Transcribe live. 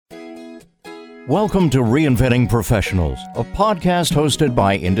Welcome to Reinventing Professionals, a podcast hosted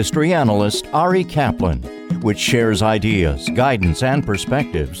by industry analyst Ari Kaplan, which shares ideas, guidance, and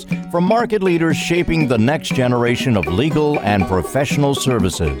perspectives from market leaders shaping the next generation of legal and professional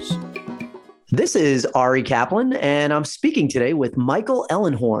services. This is Ari Kaplan, and I'm speaking today with Michael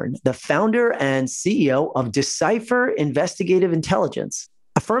Ellenhorn, the founder and CEO of Decipher Investigative Intelligence,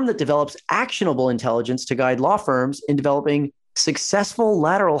 a firm that develops actionable intelligence to guide law firms in developing successful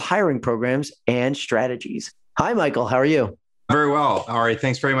lateral hiring programs and strategies. Hi, Michael. How are you? Very well. Ari,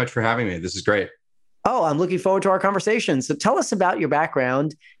 thanks very much for having me. This is great. Oh, I'm looking forward to our conversation. So tell us about your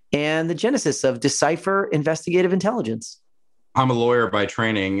background and the genesis of Decipher Investigative Intelligence. I'm a lawyer by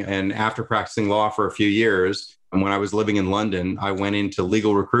training, and after practicing law for a few years, and when I was living in London, I went into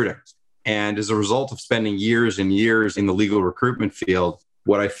legal recruiting. And as a result of spending years and years in the legal recruitment field,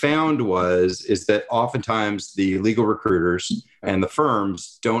 what I found is that oftentimes the legal recruiters and the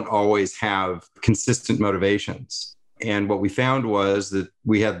firms don't always have consistent motivations. And what we found was that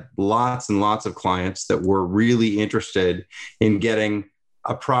we had lots and lots of clients that were really interested in getting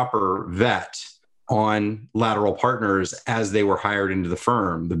a proper vet on lateral partners as they were hired into the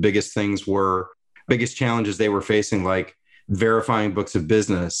firm. The biggest challenges they were facing, like verifying books of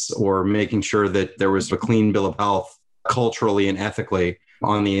business or making sure that there was a clean bill of health culturally and ethically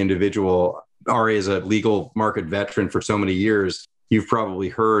on the individual. Ari, as a legal market veteran for so many years, you've probably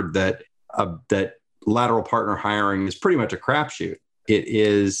heard that lateral partner hiring is pretty much a crapshoot. It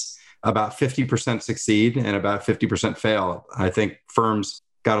is about 50% succeed and about 50% fail. I think firms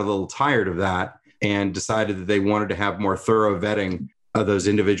got a little tired of that and decided that they wanted to have more thorough vetting of those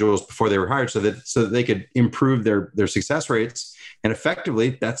individuals before they were hired so that they could improve their success rates. And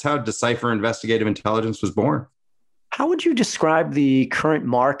effectively, that's how Decipher Investigative Intelligence was born. How would you describe the current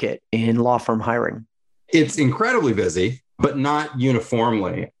market in law firm hiring? It's incredibly busy, but not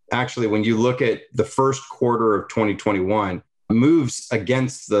uniformly. Actually, when you look at the first quarter of 2021, moves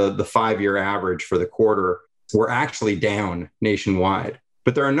against the 5-year average for the quarter were actually down nationwide.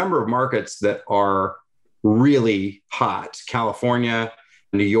 But there are a number of markets that are really hot. California,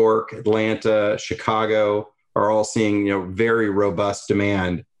 New York, Atlanta, Chicago are all seeing, very robust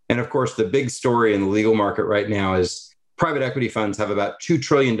demand. And of course, the big story in the legal market right now is private equity funds have about $2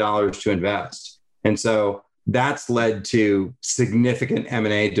 trillion to invest. And so that's led to significant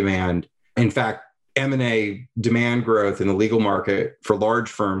M&A demand. In fact, M&A demand growth in the legal market for large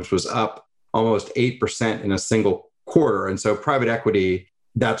firms was up almost 8% in a single quarter. And so private equity,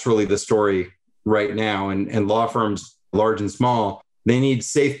 that's really the story right now. And law firms, large and small, they need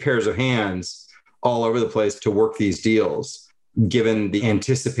safe pairs of hands all over the place to work these deals, given the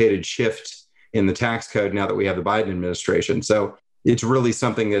anticipated shift in the tax code now that we have the Biden administration. So it's really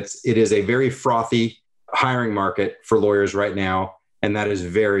something it is a very frothy hiring market for lawyers right now. And that is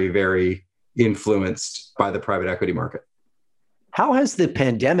very, very influenced by the private equity market. How has the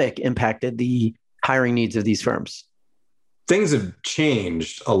pandemic impacted the hiring needs of these firms? Things have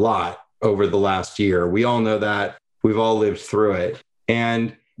changed a lot over the last year. We all know that. We've all lived through it.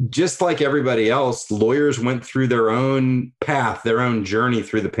 And just like everybody else, lawyers went through their own path, their own journey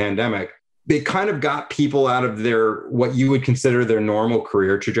through the pandemic. They kind of got people out of what you would consider their normal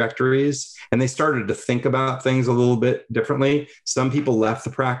career trajectories, and they started to think about things a little bit differently. Some people left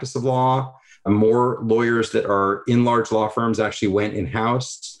the practice of law. More lawyers that are in large law firms actually went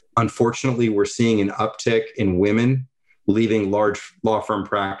in-house. Unfortunately, we're seeing an uptick in women leaving large law firm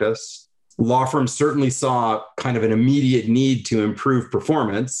practice. Law firms certainly saw kind of an immediate need to improve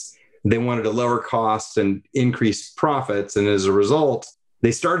performance. They wanted to lower costs and increase profits. And as a result,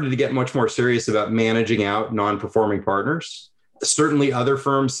 they started to get much more serious about managing out non-performing partners. Certainly, other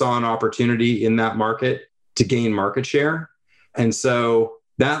firms saw an opportunity in that market to gain market share. And so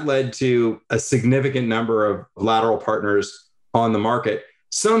that led to a significant number of lateral partners on the market,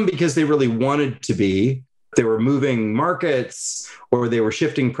 some because they really wanted to be. They were moving markets or they were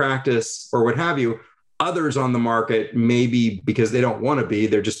shifting practice or what have you. Others on the market, maybe because they don't want to be,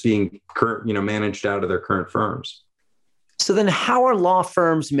 they're just being managed out of their current firms. So then how are law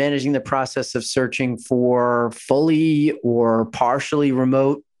firms managing the process of searching for fully or partially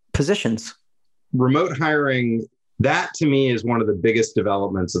remote positions? Remote hiring, that to me is one of the biggest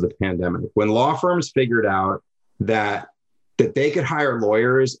developments of the pandemic. When law firms figured out that they could hire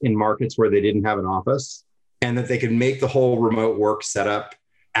lawyers in markets where they didn't have an office, and that they could make the whole remote work setup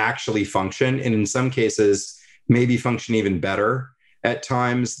actually function, and in some cases, maybe function even better at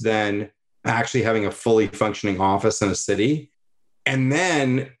times than actually having a fully functioning office in a city. And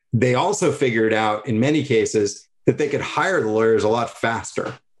then they also figured out, in many cases, that they could hire the lawyers a lot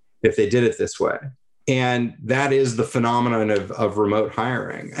faster if they did it this way. And that is the phenomenon of remote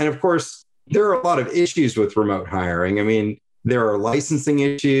hiring. And of course, there are a lot of issues with remote hiring. I mean, there are licensing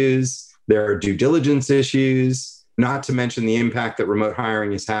issues, there are due diligence issues, not to mention the impact that remote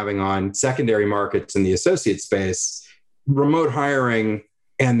hiring is having on secondary markets in the associate space. Remote hiring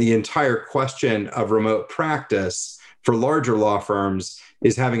and the entire question of remote practice for larger law firms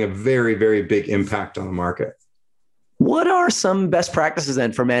is having a very, very big impact on the market. What are some best practices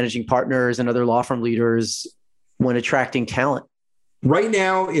then for managing partners and other law firm leaders when attracting talent? Right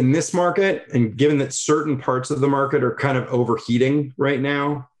now in this market, and given that certain parts of the market are kind of overheating right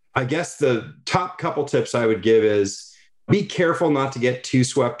now, I guess the top couple tips I would give is be careful not to get too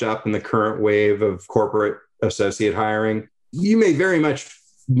swept up in the current wave of corporate associate hiring. You may very much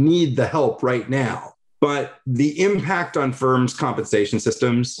need the help right now, but the impact on firms' compensation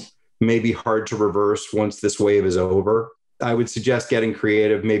systems may be hard to reverse once this wave is over. I would suggest getting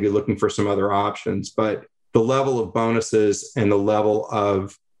creative, maybe looking for some other options, but the level of bonuses and the level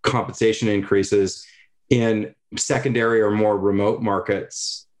of compensation increases in secondary or more remote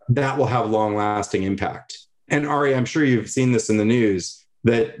markets, that will have long-lasting impact. And Ari, I'm sure you've seen this in the news,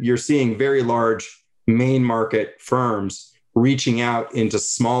 that you're seeing very large main market firms reaching out into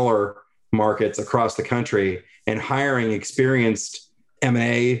smaller markets across the country and hiring experienced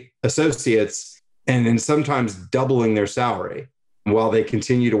M&A associates and then sometimes doubling their salary while they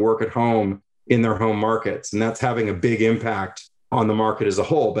continue to work at home in their home markets. And that's having a big impact on the market as a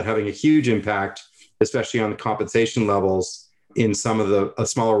whole, but having a huge impact, especially on the compensation levels in some of the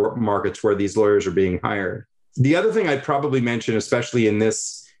smaller markets where these lawyers are being hired. The other thing I'd probably mention, especially in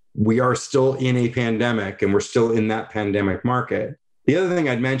this, we are still in a pandemic and we're still in that pandemic market. The other thing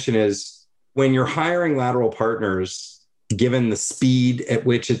I'd mention is when you're hiring lateral partners, given the speed at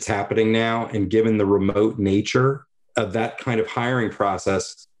which it's happening now and given the remote nature of that kind of hiring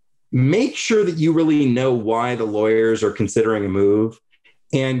process, make sure that you really know why the lawyers are considering a move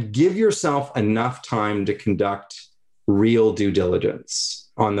and give yourself enough time to conduct real due diligence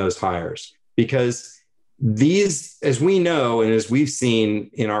on those hires. Because these, as we know, and as we've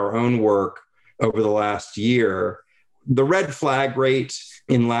seen in our own work over the last year, the red flag rate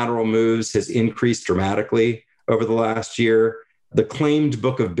in lateral moves has increased dramatically over the last year. The claimed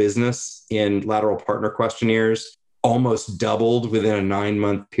book of business in lateral partner questionnaires almost doubled within a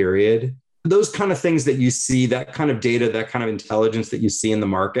 9-month period. Those kind of things that you see, that kind of data, that kind of intelligence that you see in the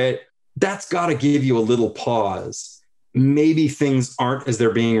market, that's got to give you a little pause. Maybe things aren't as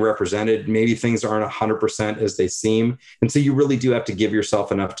they're being represented. Maybe things aren't 100% as they seem. And so you really do have to give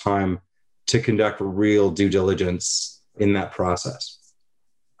yourself enough time to conduct real due diligence in that process.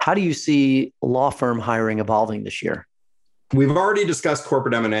 How do you see law firm hiring evolving this year? We've already discussed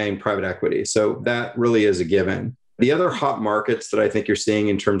corporate M&A and private equity, so that really is a given. The other hot markets that I think you're seeing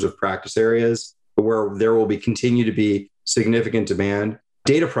in terms of practice areas where there will continue to be significant demand,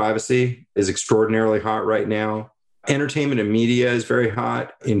 data privacy is extraordinarily hot right now. Entertainment and media is very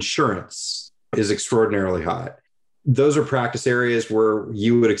hot. Insurance is extraordinarily hot. Those are practice areas where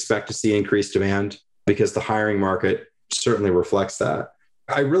you would expect to see increased demand because the hiring market certainly reflects that.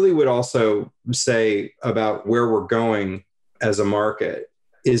 I really would also say about where we're going as a market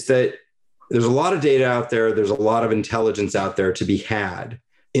is that there's a lot of data out there. There's a lot of intelligence out there to be had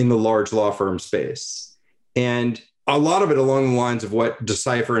in the large law firm space. And a lot of it along the lines of what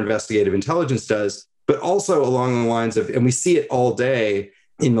Decipher Investigative Intelligence does, but also along the lines of, and we see it all day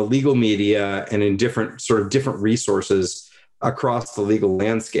in the legal media and in different resources across the legal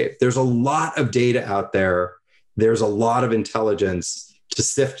landscape. There's a lot of data out there. There's a lot of intelligence to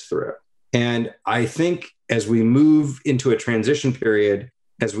sift through. And I think as we move into a transition period,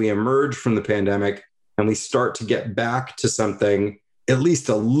 as we emerge from the pandemic and we start to get back to something at least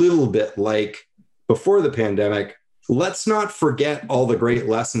a little bit like before the pandemic, let's not forget all the great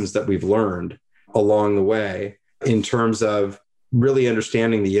lessons that we've learned along the way in terms of really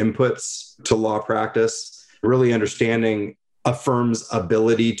understanding the inputs to law practice, really understanding a firm's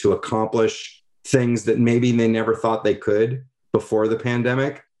ability to accomplish things that maybe they never thought they could before the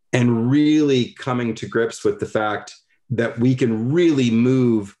pandemic, and really coming to grips with the fact that we can really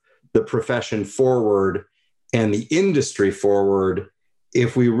move the profession forward and the industry forward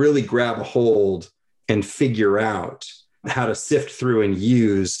if we really grab a hold and figure out how to sift through and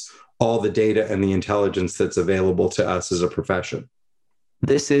use all the data and the intelligence that's available to us as a profession.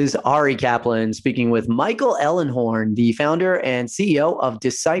 This is Ari Kaplan speaking with Michael Ellenhorn, the founder and CEO of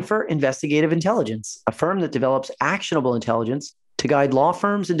Decipher Investigative Intelligence, a firm that develops actionable intelligence to guide law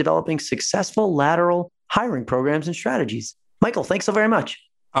firms in developing successful lateral hiring programs and strategies. Michael, thanks so very much.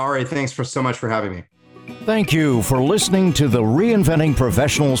 Ari, thanks so much for having me. Thank you for listening to the Reinventing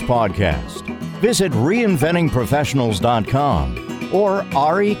Professionals podcast. Visit reinventingprofessionals.com or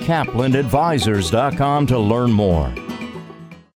arikaplanadvisors.com to learn more.